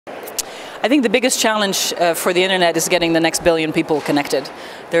I think the biggest challenge for the internet is getting the next billion people connected.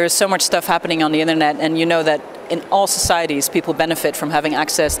 There is so much stuff happening on the internet, and you know that in all societies people benefit from having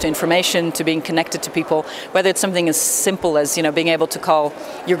access to information, to being connected to people, whether it's something as simple as being able to call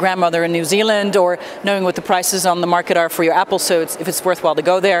your grandmother in New Zealand, or knowing what the prices on the market are for your apple, so if it's worthwhile to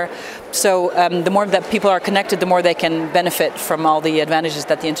go there. So the more that people are connected, the more they can benefit from all the advantages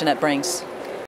that the internet brings.